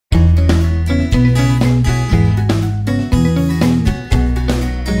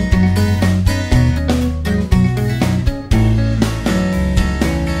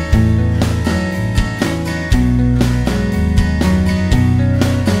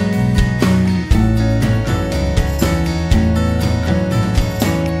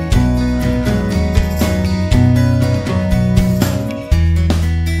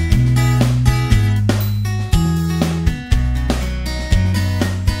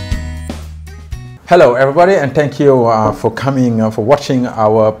Hello everybody, and thank you for coming, for watching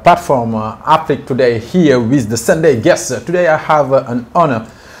our platform Africa Today here with the Sunday guests. Today I have an honor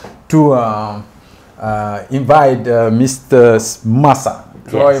to invite Mr. Massa.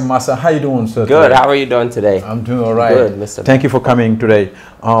 Troy Massa, how you doing, sir? Good. Today? How are you doing today? I'm doing all right. Good, Mr. Thank you for coming today.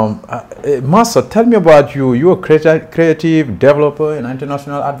 Massa, tell me about you. You're a creative developer and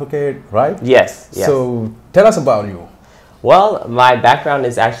international advocate, right? Yes, yes. So tell us about you. Well, my background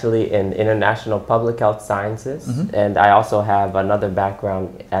is actually in international public health sciences, and I also have another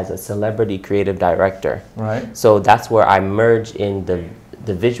background as a celebrity creative director. Right. So that's where I merge in the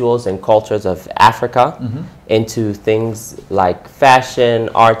visuals and cultures of Africa into things like fashion,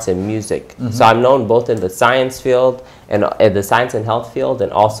 arts, and music. So I'm known both in the science field and the science and health field,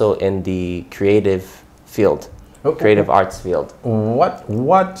 and also in the creative field. Creative arts field.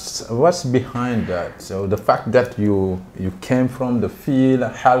 What's behind that? So the fact that you came from the field,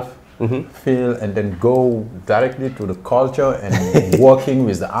 health field, and then go directly to the culture and working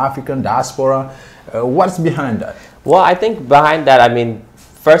with the African diaspora, what's behind that? Well, I think behind that, I mean,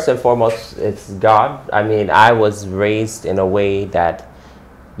 first and foremost, it's God. I mean, I was raised in a way that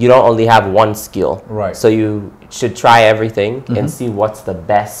you don't only have one skill. Right. So you should try everything and see what's the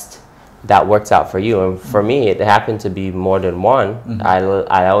best that works out for you. And for me, it happened to be more than one.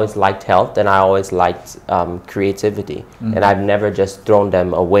 I always liked health, and I always liked creativity. And I've never just thrown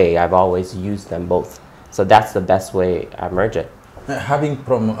them away. I've always used them both. So that's the best way I merge it. Having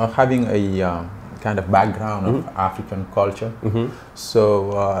a kind of background of African culture,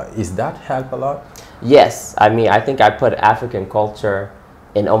 so is that help a lot? Yes. I mean, I think I put African culture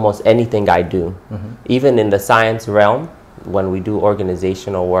in almost anything I do. Even in the science realm, when we do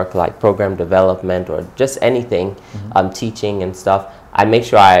organizational work like program development or just anything, teaching and stuff, I make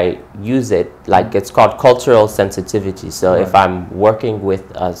sure I use it, like it's called cultural sensitivity. So if I'm working with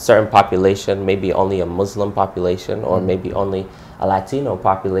a certain population, maybe only a Muslim population or maybe only a Latino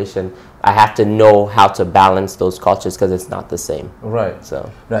population, I have to know how to balance those cultures because it's not the same. Right. So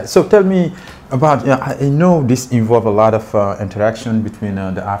tell me about, I know this involves a lot of interaction between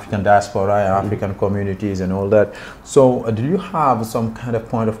the African diaspora and African communities and all that. So do you have some kind of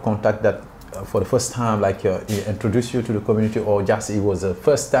point of contact that for the first time, like he introduced you to the community, or just it was the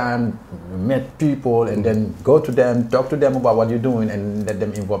first time you met people and then go to them, talk to them about what you're doing and let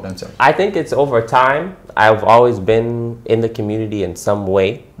them involve themselves? I think it's over time. I've always been in the community in some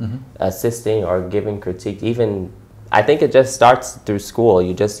way, assisting or giving critique. Even, I think it just starts through school.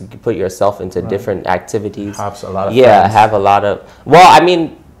 You just put yourself into different activities. Perhaps a lot of friends. I have a lot of, well, I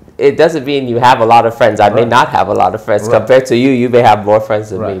mean, it doesn't mean you have a lot of friends. I may not have a lot of friends. Compared to you, you may have more friends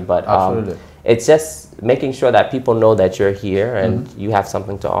than me. But it's just making sure that people know that you're here and you have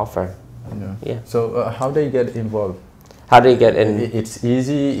something to offer. So how do you get involved? How do you get in? It's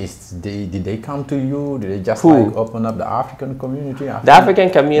easy. Did they come to you? Did they just like open up the African community? The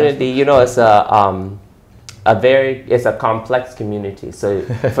African community, you know, it's it's a complex community. So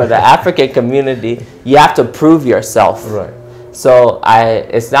for the African community, you have to prove yourself. Right. So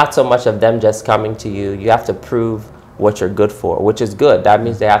it's not so much of them just coming to you. You have to prove what you're good for, which is good. That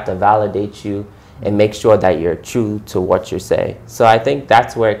means they have to validate you and make sure that you're true to what you say. So I think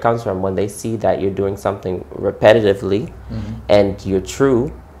that's where it comes from. When they see that you're doing something repetitively and you're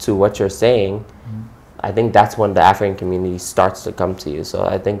true to what you're saying, I think that's when the African community starts to come to you. So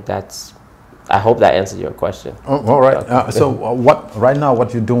I think I hope that answers your question. All right. So right now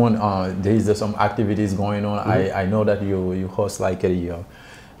what you're doing, there's some activities going on. I know that you host like an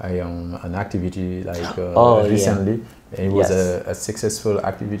activity like recently. It was a successful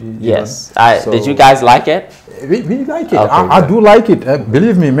activity. Yes. Did you guys like it? We like it. Okay, I do like it.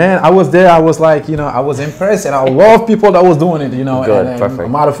 Believe me, man. I was there. I was like, I was impressed, and I love people that was doing it. Good, perfect.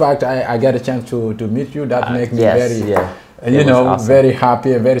 Matter of fact, I got a chance to meet you. That makes me very, awesome. very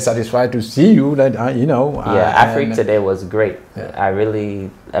happy and very satisfied to see you. That Africa Today was great.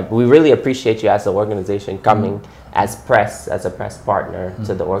 We really appreciate you as an organization coming as a press partner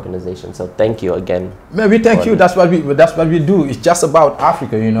to the organization. So thank you again. Man, we thank you. That's what we do. It's just about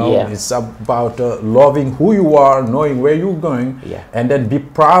Africa, It's about loving who you are, knowing where you're going, and then be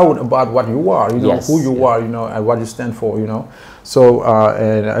proud about what you are, who you are, and what you stand for, So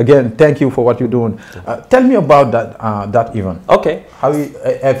and again, thank you for what you're doing. Tell me about that event. Okay. How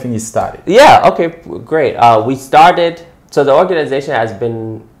everything is started. Yeah. Okay. Great. We started. So the organization has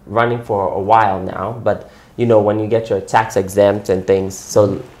been running for a while now, but when you get your tax exempt and things.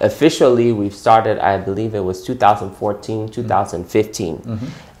 So officially we've started, I believe it was 2014, 2015.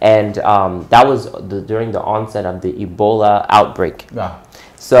 And that was during the onset of the Ebola outbreak.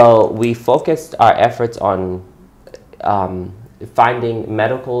 So we focused our efforts on finding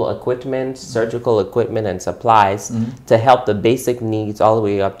medical equipment, surgical equipment, and supplies to help the basic needs all the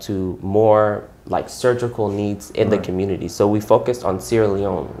way up to more like surgical needs in the community. So we focused on Sierra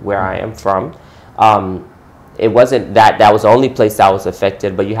Leone, where I am from. It wasn't that was the only place that was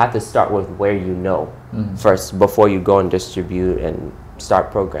affected, but you have to start with where you know first before you go and distribute and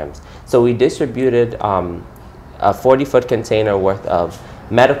start programs. So we distributed a 40-foot container worth of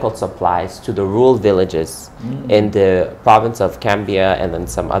medical supplies to the rural villages in the province of Cambia and then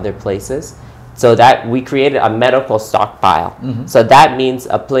some other places. So that we created a medical stockpile. So that means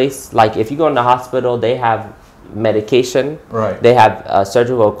a place like if you go in the hospital, they have medication, they have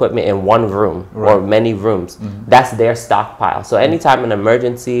surgical equipment in one room or many rooms. That's their stockpile. So anytime an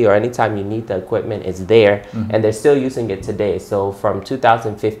emergency or anytime you need the equipment, it's there, and they're still using it today. So from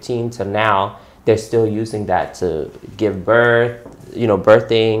 2015 to now, they're still using that to give birth, you know,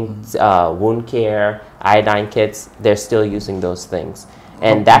 birthing, wound care, iodine kits. They're still using those things.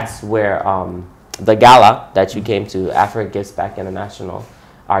 And that's where the gala that you came to, Africa Gives Back International,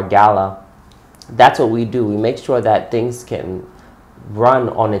 our gala, that's what we do. We make sure that things can run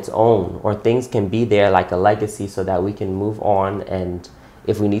on its own, or things can be there like a legacy so that we can move on, and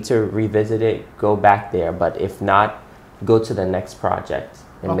if we need to revisit it, go back there. But if not, go to the next project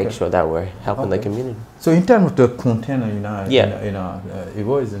and make sure that we're helping the community. So in terms of the container, it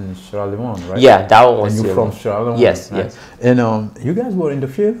was in Sierra Leone, right? Yeah, that one was and you're from Sierra Leone? Yes, right? yes. And you guys were in the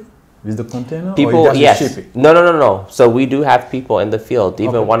field with the container? People, or you just ship it? No. So we do have people in the field.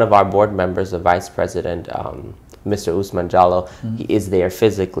 Even one of our board members, the vice president, Mr. Usman Jallo, he is there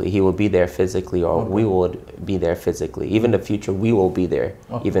physically. He will be there physically, or we will be there physically. Even in the future, we will be there,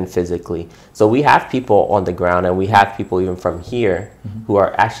 even physically. So we have people on the ground, and we have people even from here who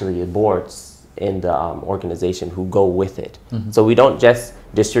are actually boards in the organization who go with it. So we don't just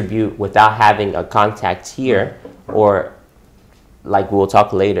distribute without having a contact here, or like we'll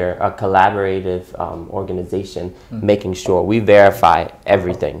talk later, a collaborative organization making sure we verify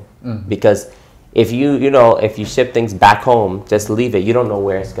everything. Because if if you ship things back home, just leave it, you don't know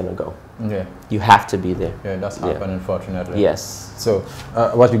where it's going to go. Yeah. You have to be there. Yeah, that's happened, unfortunately. Yes. So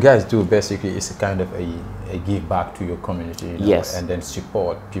what you guys do basically is a kind of a give back to your community, and then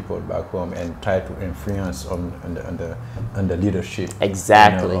support people back home and try to influence on the leadership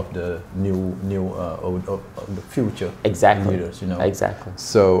exactly of the of the future leaders. Exactly.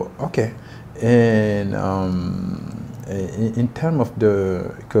 So and in terms of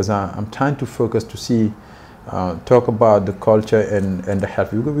because I'm trying to focus to see talk about the culture and the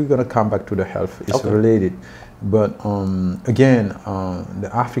health. We're going to come back to the health. It's related. But again, the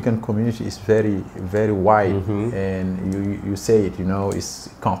African community is very, very wide, and you say it, it's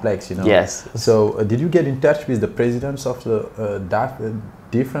complex, Yes. So did you get in touch with the presidents of the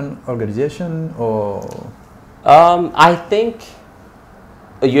different organization, or? I think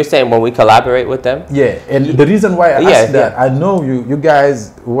you're saying when we collaborate with them? Yeah, and the reason why I asked that, I know you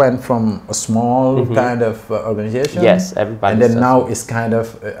guys went from a small kind of organization. Yes, everybody. And then now it's kind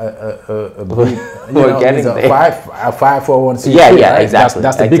of a big, we're getting there. 541c3. Yeah, right? exactly.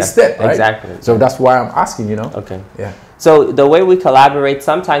 That's the big step, right? Exactly. So that's why I'm asking, Okay. Yeah. So the way we collaborate,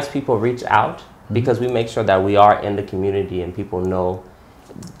 sometimes people reach out because we make sure that we are in the community and people know.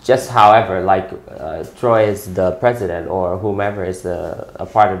 Just however, like Troy is the president or whomever is a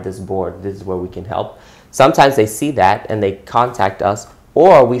part of this board, this is where we can help. Sometimes they see that and they contact us,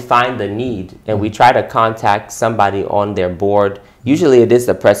 or we find the need and we try to contact somebody on their board. Usually it is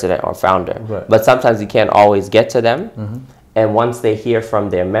the president or founder, but sometimes you can't always get to them. And once they hear from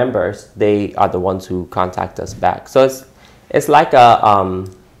their members, they are the ones who contact us back. So it's like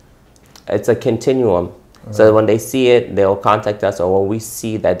it's a continuum. So when they see it, they'll contact us, or when we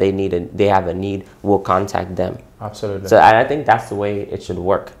see that they have a need, we'll contact them. Absolutely. So I think that's the way it should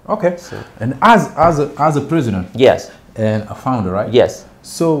work. Okay. So. And as a president, yes, and a founder, right? Yes.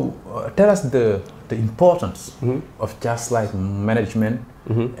 So tell us the importance of just like management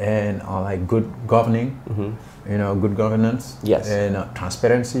and like good governing, good governance, yes, and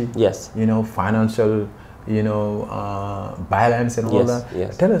transparency, yes, financial, balance and all that.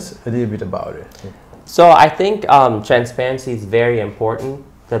 Yes. Tell us a little bit about it. So I think transparency is very important.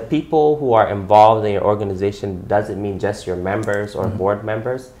 The people who are involved in your organization doesn't mean just your members or board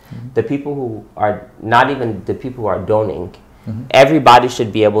members. The people who are not even the people who are donating. Everybody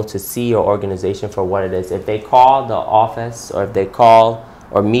should be able to see your organization for what it is. If they call the office or if they call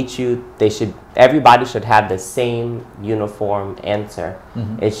or meet you, everybody should have the same uniform answer.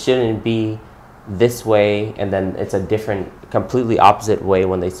 It shouldn't be this way and then it's a different, completely opposite way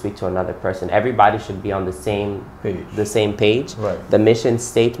when they speak to another person. Everybody should be on the same page. Right. The mission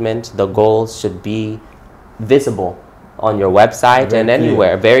statement, the goals should be visible on your website Very and clear.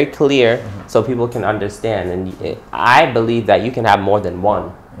 anywhere, very clear, so people can understand. And I believe that you can have more than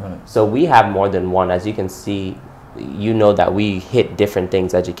one. Right. So we have more than one. As you can see, you know that we hit different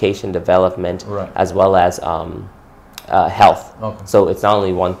things: education, development, Right. as well as health. Okay. So it's not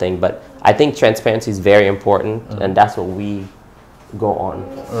only one thing, but I think transparency is very important, and that's what we go on.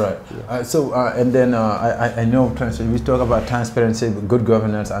 Right. And then I know we talk about transparency, good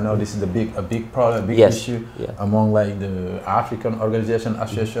governance. I know this is a big problem, a big Yes. issue Yeah. among like the African organization,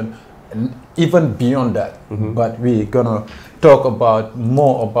 association, and even beyond that. But we're gonna talk about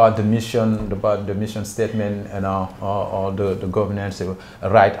more about the mission statement and or the governance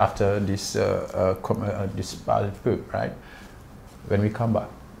right after this this pilot group, right? When we come back.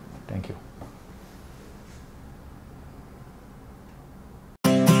 Thank you.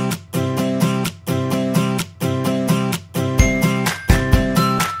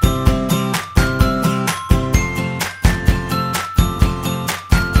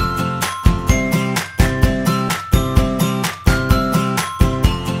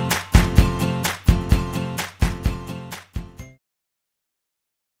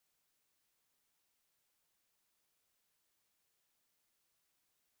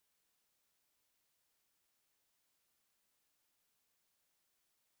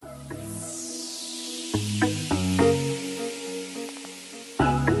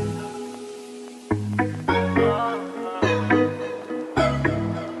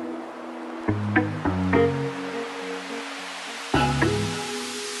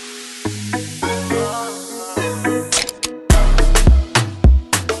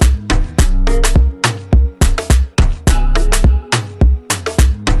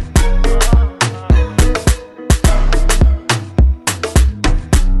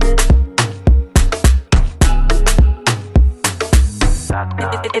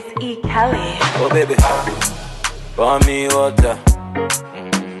 It's E. Kelly. Oh baby, pour me water,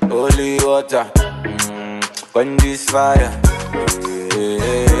 holy water, when this fire,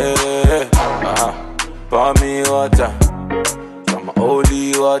 pour me water, some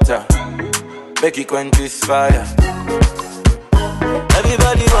holy water, make it quench this fire.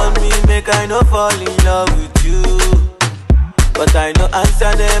 Everybody want me, make I no fall in love with you, but I no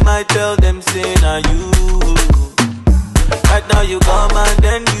answer them, I tell them say na you. Right now you come and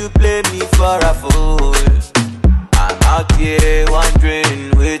then you play me for a fool. I'm out here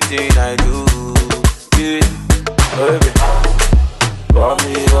wondering waiting I do. Yeah. Oh, baby, pour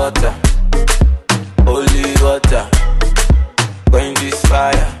me water, holy water, quench this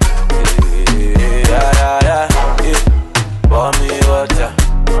fire. Yeah. Pour me water,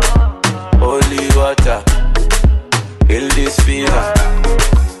 holy water, kill this fever.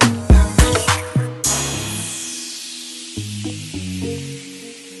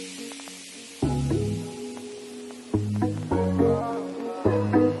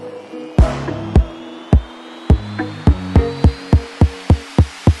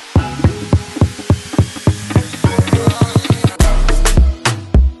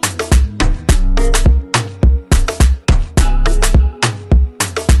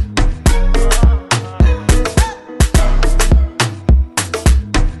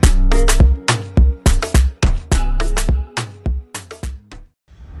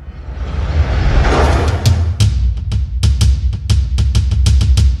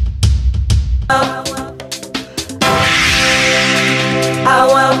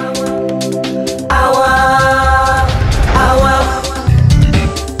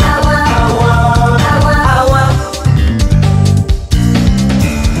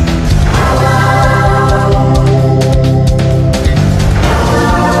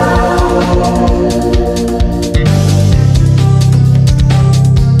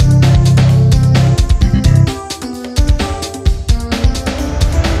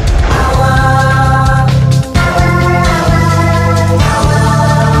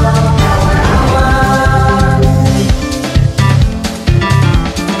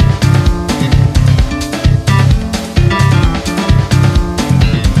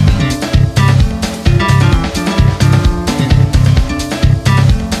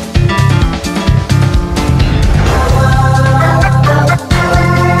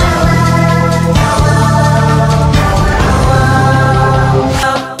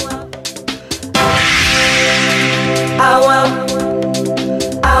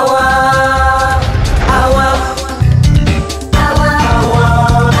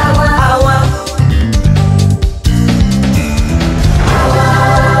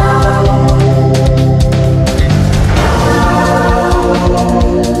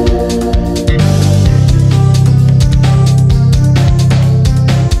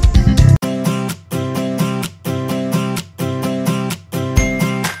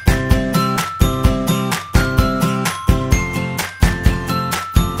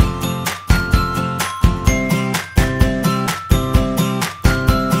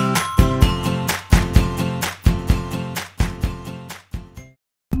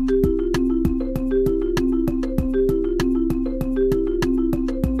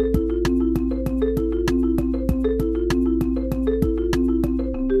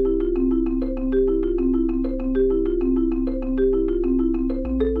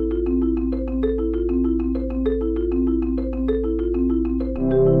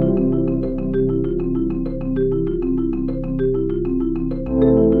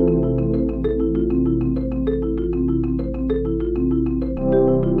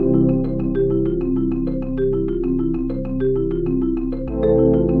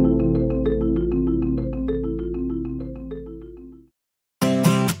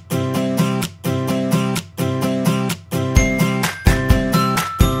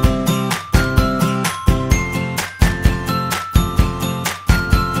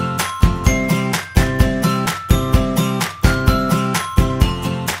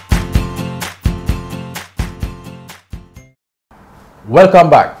 Welcome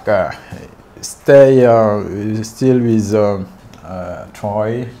back. Stay still with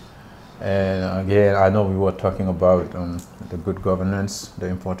Troy. And again, I know we were talking about the good governance, the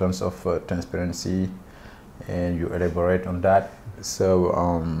importance of transparency, and you elaborate on that. So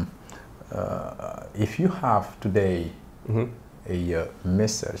if you have today a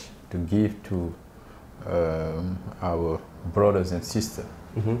message to give to our brothers and sisters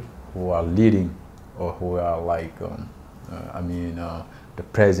who are leading or who are like, the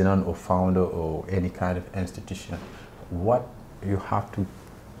president or founder or any kind of institution, what you have to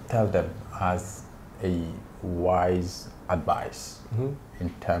tell them as a wise advice in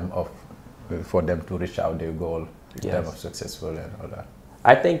terms of for them to reach out their goal in terms of successful and all that?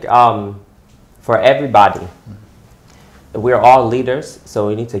 I think for everybody, we're all leaders, so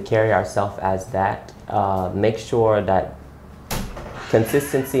we need to carry ourselves as that. Make sure that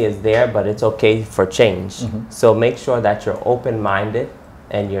consistency is there, but it's okay for change. So make sure that you're open-minded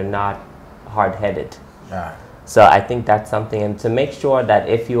and you're not hard-headed. So I think that's something, and to make sure that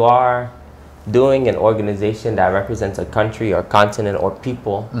if you are doing an organization that represents a country or continent or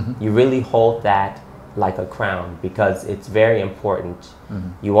people, you really hold that like a crown, because it's very important.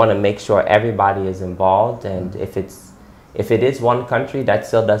 You want to make sure everybody is involved, and if it is one country, that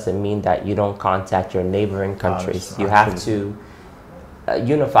still doesn't mean that you don't contact your neighboring countries. You have to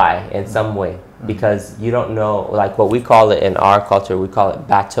unify in some way, because you don't know, like what we call it in our culture, we call it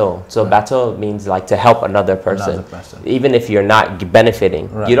bateau. So bateau means like to help another person. Even if you're not benefiting,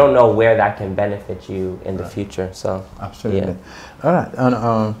 you don't know where that can benefit you in the future. So absolutely. All right.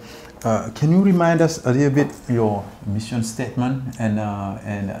 And can you remind us a little bit your mission statement and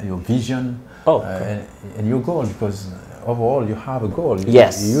your vision and your goal, because overall you have a goal.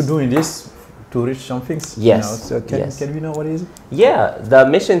 You're doing this to reach some things. So can we know what is it? Yeah, the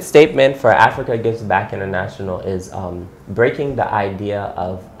mission statement for Africa Gives Back International is breaking the idea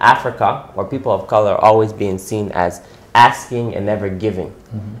of Africa, or people of color, always being seen as asking and never giving.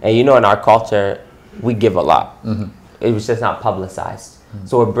 And you know, in our culture, we give a lot. It was just not publicized.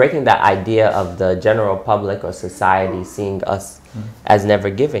 So we're breaking that idea of the general public or society seeing us as never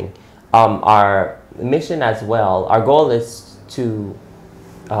giving. Our mission as well, our goal is to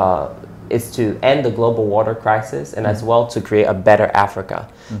end the global water crisis, and as well to create a better Africa.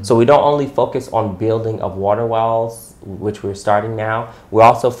 So we don't only focus on building of water wells, which we're starting now, we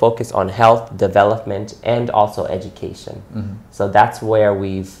also focus on health, development, and also education. So that's where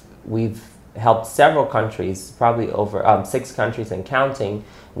we've helped several countries, probably over 6 countries and counting,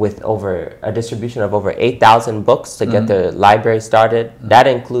 with over a distribution of over 8,000 books to get the library started. That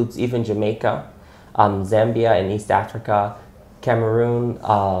includes even Jamaica, Zambia in East Africa, Cameroon,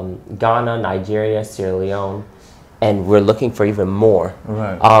 Ghana, Nigeria, Sierra Leone, and we're looking for even more.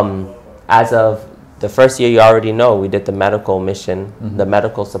 As of the first year, you already know, we did the medical mission, the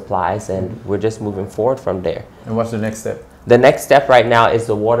medical supplies, and we're just moving forward from there. And what's the next step? The next step right now is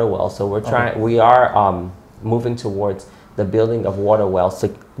the water well. So we are moving towards the building of water wells to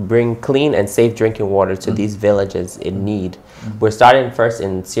bring clean and safe drinking water to these villages in need. We're starting first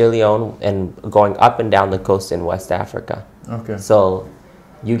in Sierra Leone and going up and down the coast in West Africa. So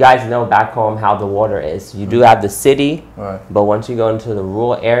you guys know back home how the water is. You do have the city, but once you go into the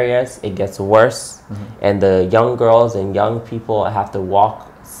rural areas, it gets worse. And the young girls and young people have to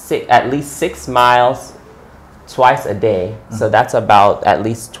walk at least 6 miles twice a day. So that's about at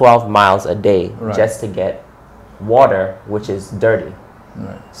least 12 miles a day just to get water, which is dirty.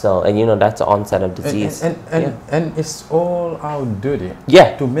 So, and you know, that's the onset of disease. And it's all our duty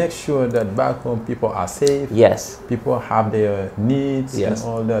to make sure that back home people are safe. People have their needs and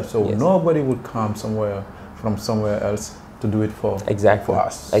all that. So nobody would come from somewhere else to do it for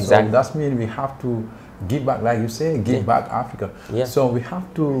us. So that means we have to give back, like you say, give back Africa. So we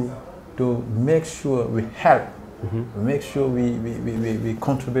have to make sure we help, make sure we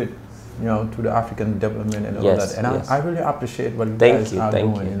contribute, you know, to the African development and all that. And I really appreciate what you guys are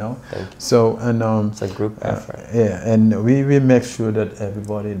doing, you know. So, and it's a group effort. And we will make sure that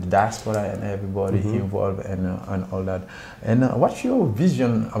everybody, the diaspora and everybody involved and all that. And what's your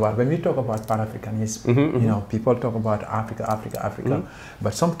vision about, when we talk about Pan-Africanism, you know, people talk about Africa,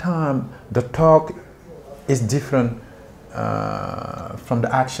 but sometimes the talk is different from the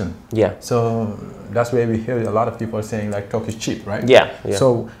action. So that's where we hear a lot of people saying like talk is cheap, right?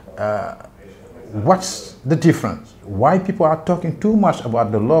 So what's the difference? Why people are talking too much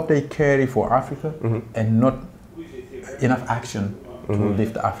about the love they carry for Africa and not enough action to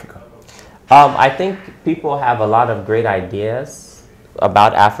lift Africa? I think people have a lot of great ideas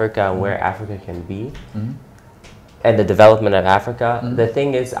about Africa and where Africa can be. and the development of Africa. The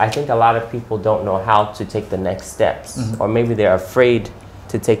thing is, I think a lot of people don't know how to take the next steps, or maybe they're afraid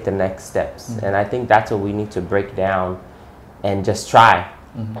to take the next steps. And I think that's what we need to break down and just try.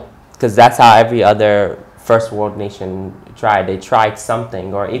 Because that's how every other first world nation tried. They tried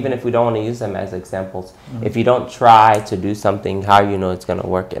something, or even if we don't want to use them as examples, if you don't try to do something, how you know it's going to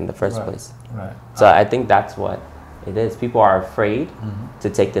work in the first place? Right. So I think that's what it is. People are afraid to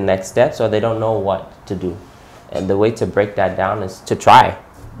take the next steps, or they don't know what to do. And the way to break that down is to try.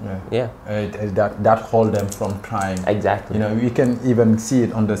 Yeah. That hold them from trying. Exactly. You know, you can even see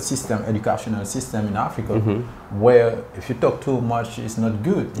it on the system, educational system in Africa, where if you talk too much, it's not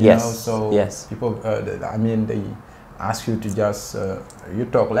good. You know? So people, I mean, they ask you to just you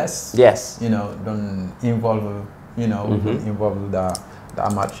talk less. Yes. You know, don't involve. You know, involve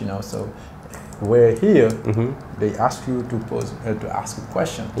that much. You know, so where here they ask you to pose to ask a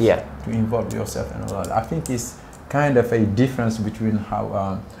question. Yeah. To involve yourself and all that. I think it's kind of a difference between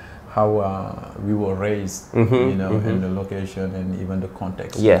how we were raised, you know, and the location and even the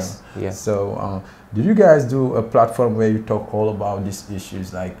context. Yes. You know? Yes. So, did you guys do a platform where you talk all about these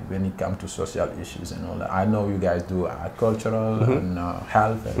issues, like when it comes to social issues and all that? I know you guys do cultural and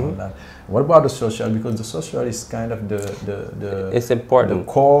health and all that. What about the social? Because the social is kind of the it's important.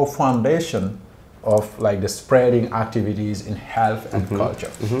 The core foundation of like the spreading activities in health and culture.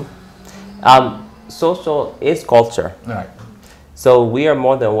 Social is culture. Right. So we are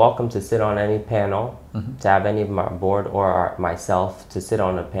more than welcome to sit on any panel, to have any of my board or myself to sit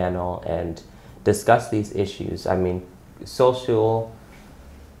on a panel and discuss these issues. I mean, social,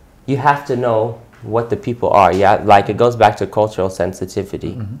 you have to know what the people are. Yeah, like it goes back to cultural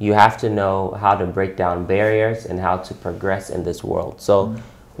sensitivity. You have to know how to break down barriers and how to progress in this world. So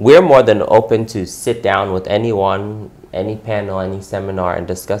we're more than open to sit down with anyone, any panel, any seminar, and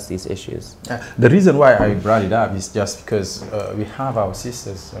discuss these issues. The reason why I brought it up is just because we have our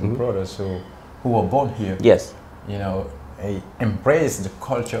sisters and brothers who were born here. Yes. You know, embrace the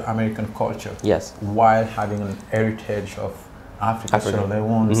culture, American culture. Yes. While having an heritage of Africa, Sierra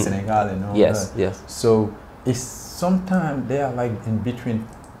Leone, Senegal, and all that. Yes. So it's sometimes they are like in between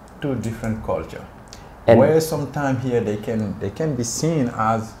two different cultures. And where sometimes here they can be seen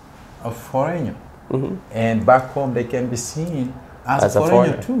as a foreigner, and back home they can be seen as a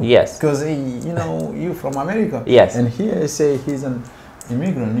foreigner too. Yes, because you know, you from America. Yes, and here they say he's an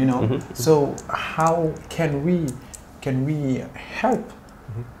immigrant. You know, so how can we help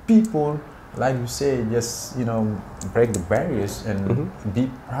people, like you say, just you know, break the barriers and be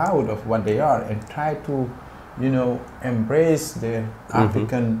proud of what they are and try to, you know, embrace the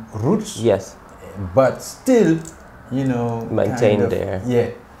African roots. Yes. But still, you know, maintain kind of, there.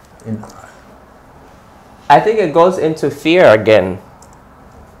 Yeah. I think it goes into fear again.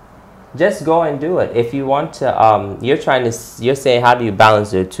 Just go and do it. If you want to, you're saying how do you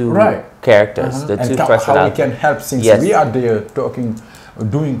balance the two characters, the two personalities? How we can help, since we are there talking,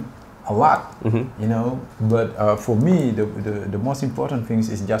 doing a lot, you know. But for me, the most important things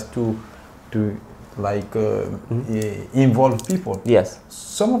is just to like involve people. Yes.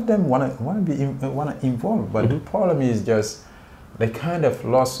 Some of them wanna involve, but the problem is just they kind of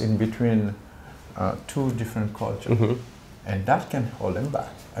lost in between two different cultures, and that can hold them back.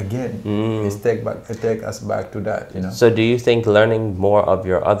 Again, it's take us back to that, you know. So, do you think learning more of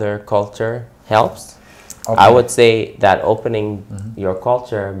your other culture helps? I would say that opening your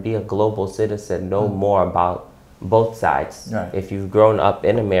culture, be a global citizen, know more about both sides. Right. If you've grown up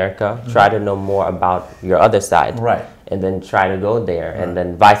in America, try to know more about your other side. Right. And then try to go there, and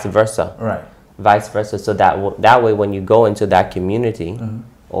then vice versa. Right. Vice versa. So that way, when you go into that community,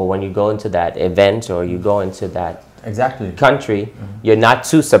 or when you go into that event, or you go into that country, you're not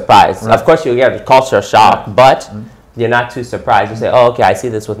too surprised. Right. Of course, you'll get a culture shock, but you're not too surprised. You say, "Oh, okay, I see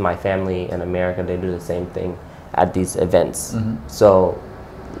this with my family in America. They do the same thing at these events." So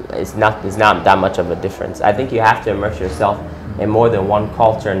it's not that much of a difference. I think you have to immerse yourself in more than one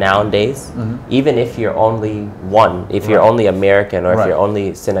culture nowadays, even if you're only one, if you're only American, or if you're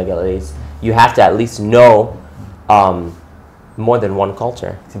only Senegalese, you have to at least know more than one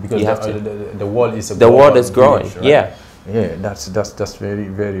culture. Because the world is growing. Village, right? Yeah, that's very,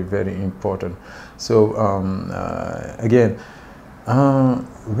 very, very important. So again,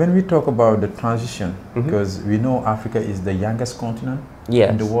 when we talk about the transition, because we know Africa is the youngest continent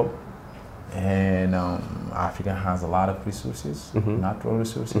in the world, and Africa has a lot of resources, natural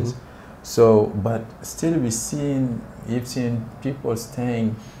resources. So, but still we've seen people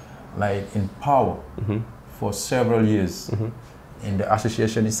staying like in power for several years. And the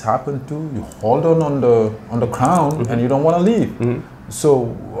association is happened to you hold on the crown and you don't want to leave.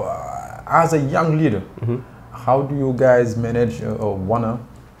 So, as a young leader, how do you guys manage or wanna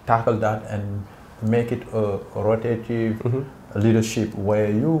tackle that and make it a rotative leadership where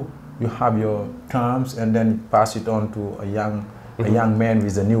you have your terms and then pass it on to a young man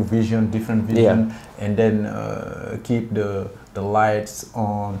with a new vision, different vision, and then keep the lights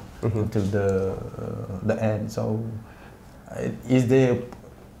on until the end. So is there a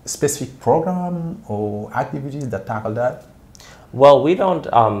specific program or activities that tackle that? Well, we don't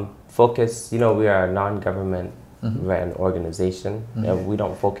focus, you know, we are a non-government ran organization. We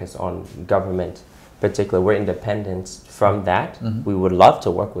don't focus on government particular. We're independent from that. We would love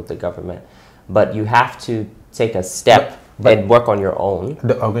to work with the government, but you have to take a step and work on your own.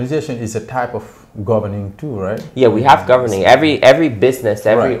 The organization is a type of governing too, right? Yeah, we have governing. Every business,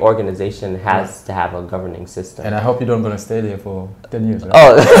 every organization has to have a governing system. And I hope you don't gonna stay there for 10 years. Right?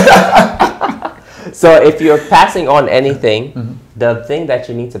 Oh, so if you're passing on anything, the thing that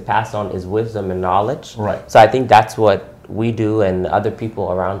you need to pass on is wisdom and knowledge. Right. So I think that's what we do, and other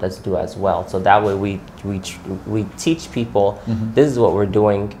people around us do as well. So that way we teach people, this is what we're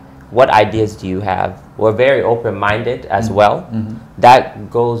doing. What ideas do you have? We're very open-minded as well. That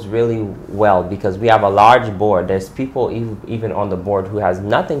goes really well because we have a large board. There's people even on the board who has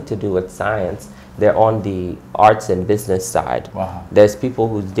nothing to do with science. They're on the arts and business side. Wow. There's people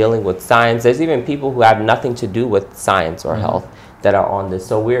who's dealing with science. There's even people who have nothing to do with science or health that are on this.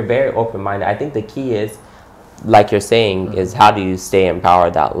 So we're very open-minded. I think the key is, like you're saying, is how do you stay in power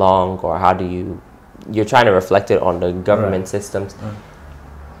that long, or how do you're trying to reflect it on the government systems.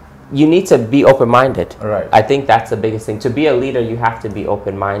 You need to be open-minded. Right. I think that's the biggest thing. To be a leader, you have to be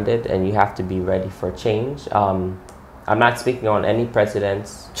open-minded and you have to be ready for change. I'm not speaking on any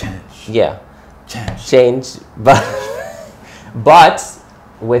presidents. Change. But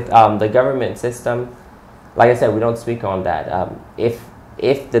with the government system, like I said, we don't speak on that.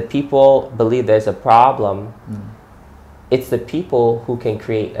 If the people believe there's a problem, it's the people who can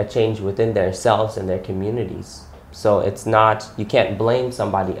create a change within themselves and their communities. So it's not, you can't blame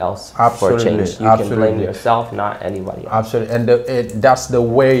somebody else for change. You can blame yourself, not anybody else. Absolutely, and that's the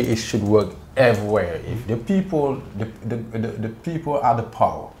way it should work everywhere. If the people, the people are the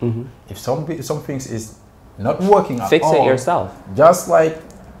power. If some things is not working at all, fix it yourself. Just like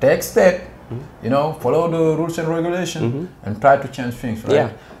take step, you know, follow the rules and regulation, and try to change things. Right?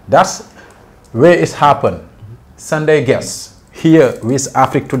 Yeah. That's where it's happened. Sunday guests here with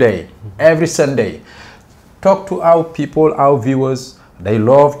Africa Today every Sunday. Talk to our people, our viewers. They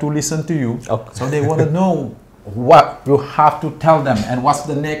love to listen to you. So they want to know what you have to tell them and what's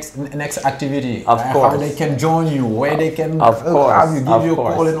the next activity. Of course. How they can join you, where they can have you give you a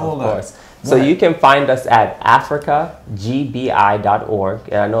call and all that. So you can find us at africagbi.org.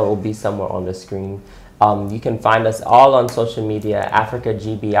 And I know it will be somewhere on the screen. You can find us all on social media, Africa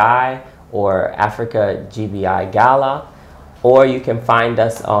GBI or Africa GBI Gala. Or you can find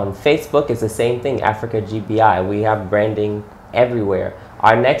us on Facebook. It's the same thing, Africa GBI. We have branding everywhere.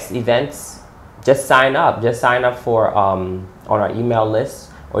 Our next events, just sign up. Just sign up for on our email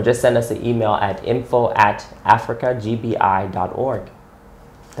list, or just send us an email at info@africagbi.org.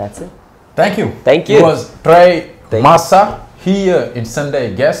 That's it. Thank you. Thank you. It was Trey Massa here in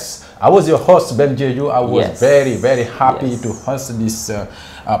Sunday Guests. I was your host, Ben Jeju. I was very, very happy to host this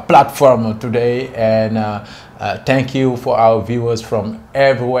platform today, and thank you for our viewers from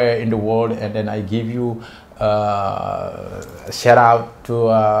everywhere in the world. And then I give you a shout out to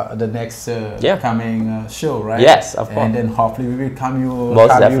the next coming show, right? Yes, of course. And then hopefully we will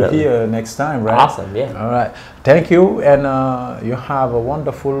have you here next time, right? Awesome, yeah. All right. Thank you, and you have a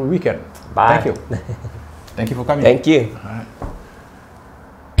wonderful weekend. Bye. Thank you. Thank you for coming. Thank you. All right.